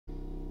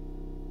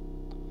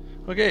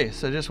Okay,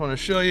 so I just want to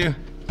show you,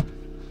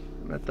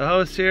 I'm at the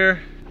house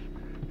here,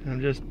 and I'm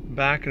just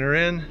backing her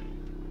in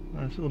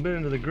a little bit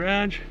into the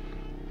garage.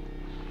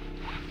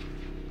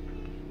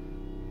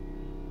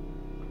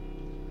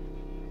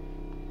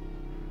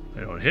 I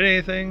don't hit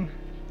anything.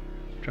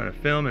 I'm trying to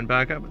film and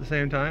back up at the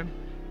same time.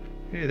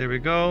 Okay, there we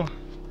go.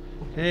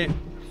 Okay,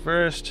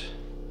 first,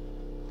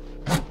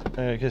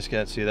 I just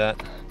can't see that.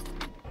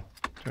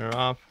 Turn her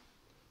off.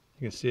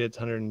 You can see it's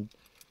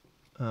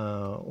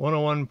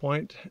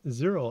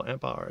 101.0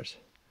 amp hours.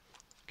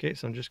 Okay,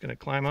 so I'm just going to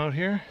climb out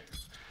here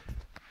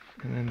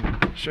and then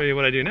show you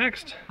what I do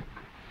next.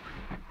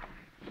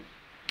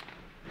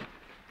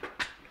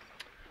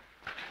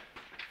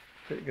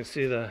 So you can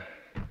see the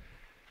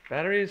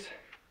batteries.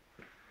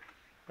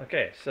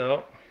 Okay,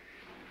 so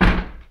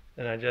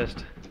then I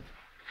just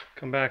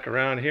come back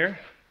around here.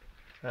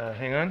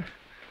 Hang on.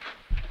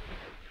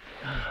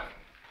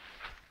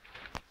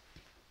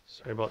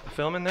 Sorry about the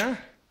filming there.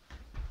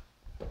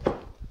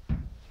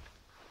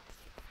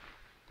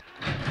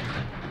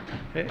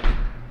 Okay,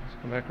 let's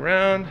come back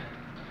around.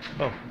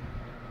 Oh.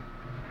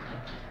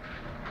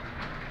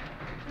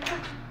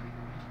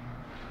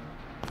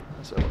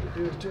 So what we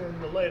do is turn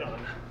the light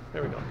on.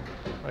 There we go.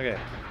 Okay.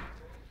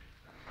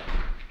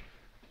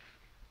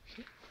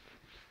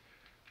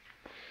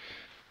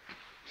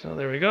 So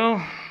there we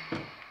go.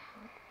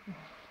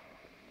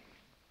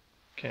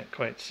 Can't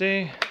quite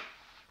see.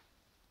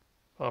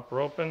 Pop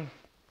her open.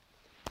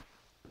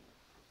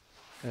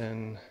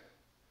 And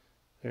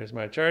there's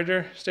my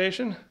charger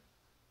station.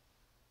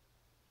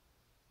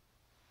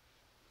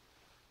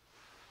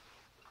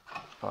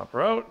 Pop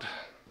her out.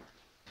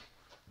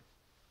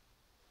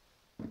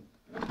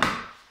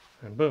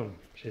 And boom,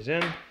 she's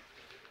in. I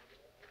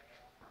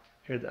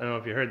don't know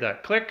if you heard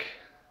that click.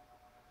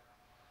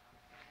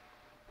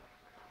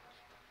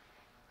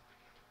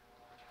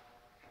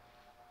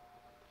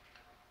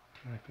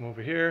 I come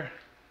over here.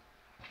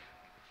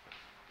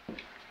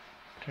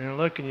 Turn and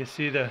look, and you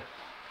see the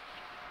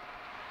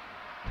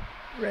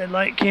red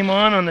light came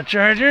on the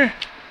charger.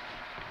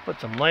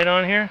 Put some light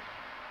on here.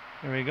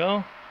 There we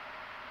go.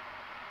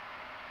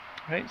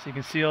 Right, so you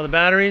can see all the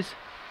batteries.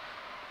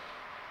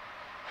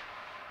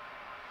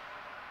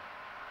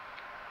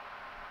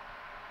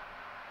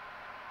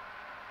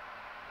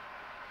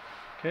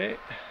 Okay,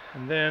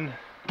 and then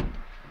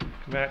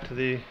come back to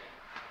the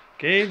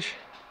gauge.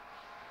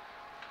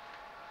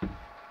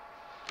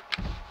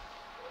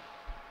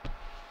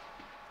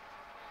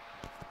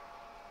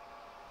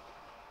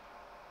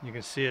 You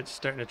can see it's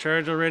starting to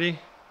charge already,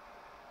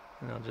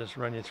 and I'll just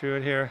run you through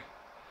it here.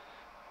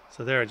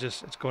 So there,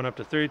 it's going up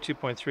to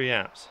 32.3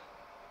 amps.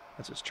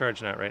 That's what it's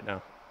charging at right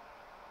now.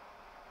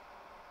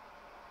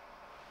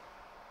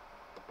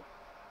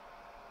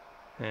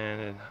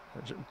 And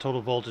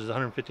total voltage is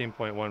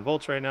 115.1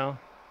 volts right now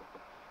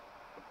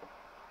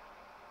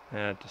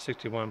at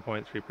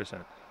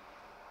 61.3%.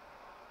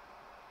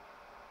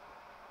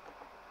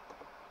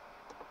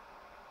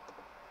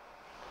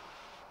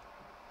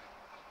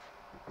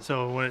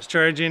 So when it's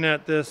charging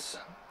at this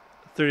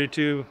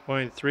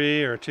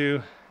 32.3 or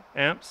 2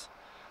 amps,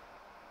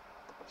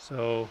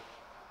 so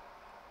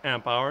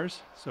amp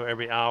hours, so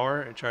every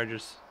hour it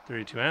charges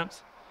 32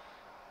 amps.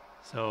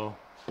 So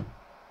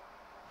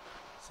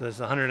this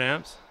is 100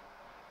 amps,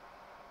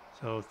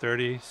 so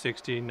 30,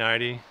 60,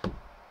 90,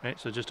 right?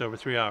 So just over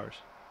 3 hours.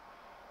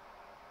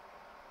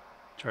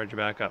 Charge it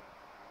back up.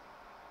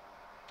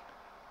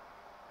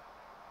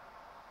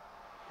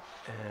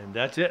 And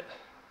that's it.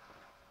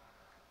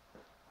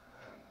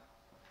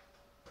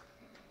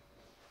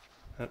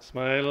 That's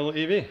my little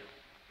EV.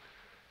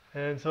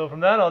 And so from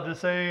that, I'll just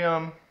say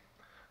all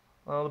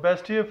the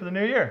best to you for the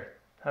new year.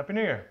 Happy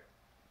New Year.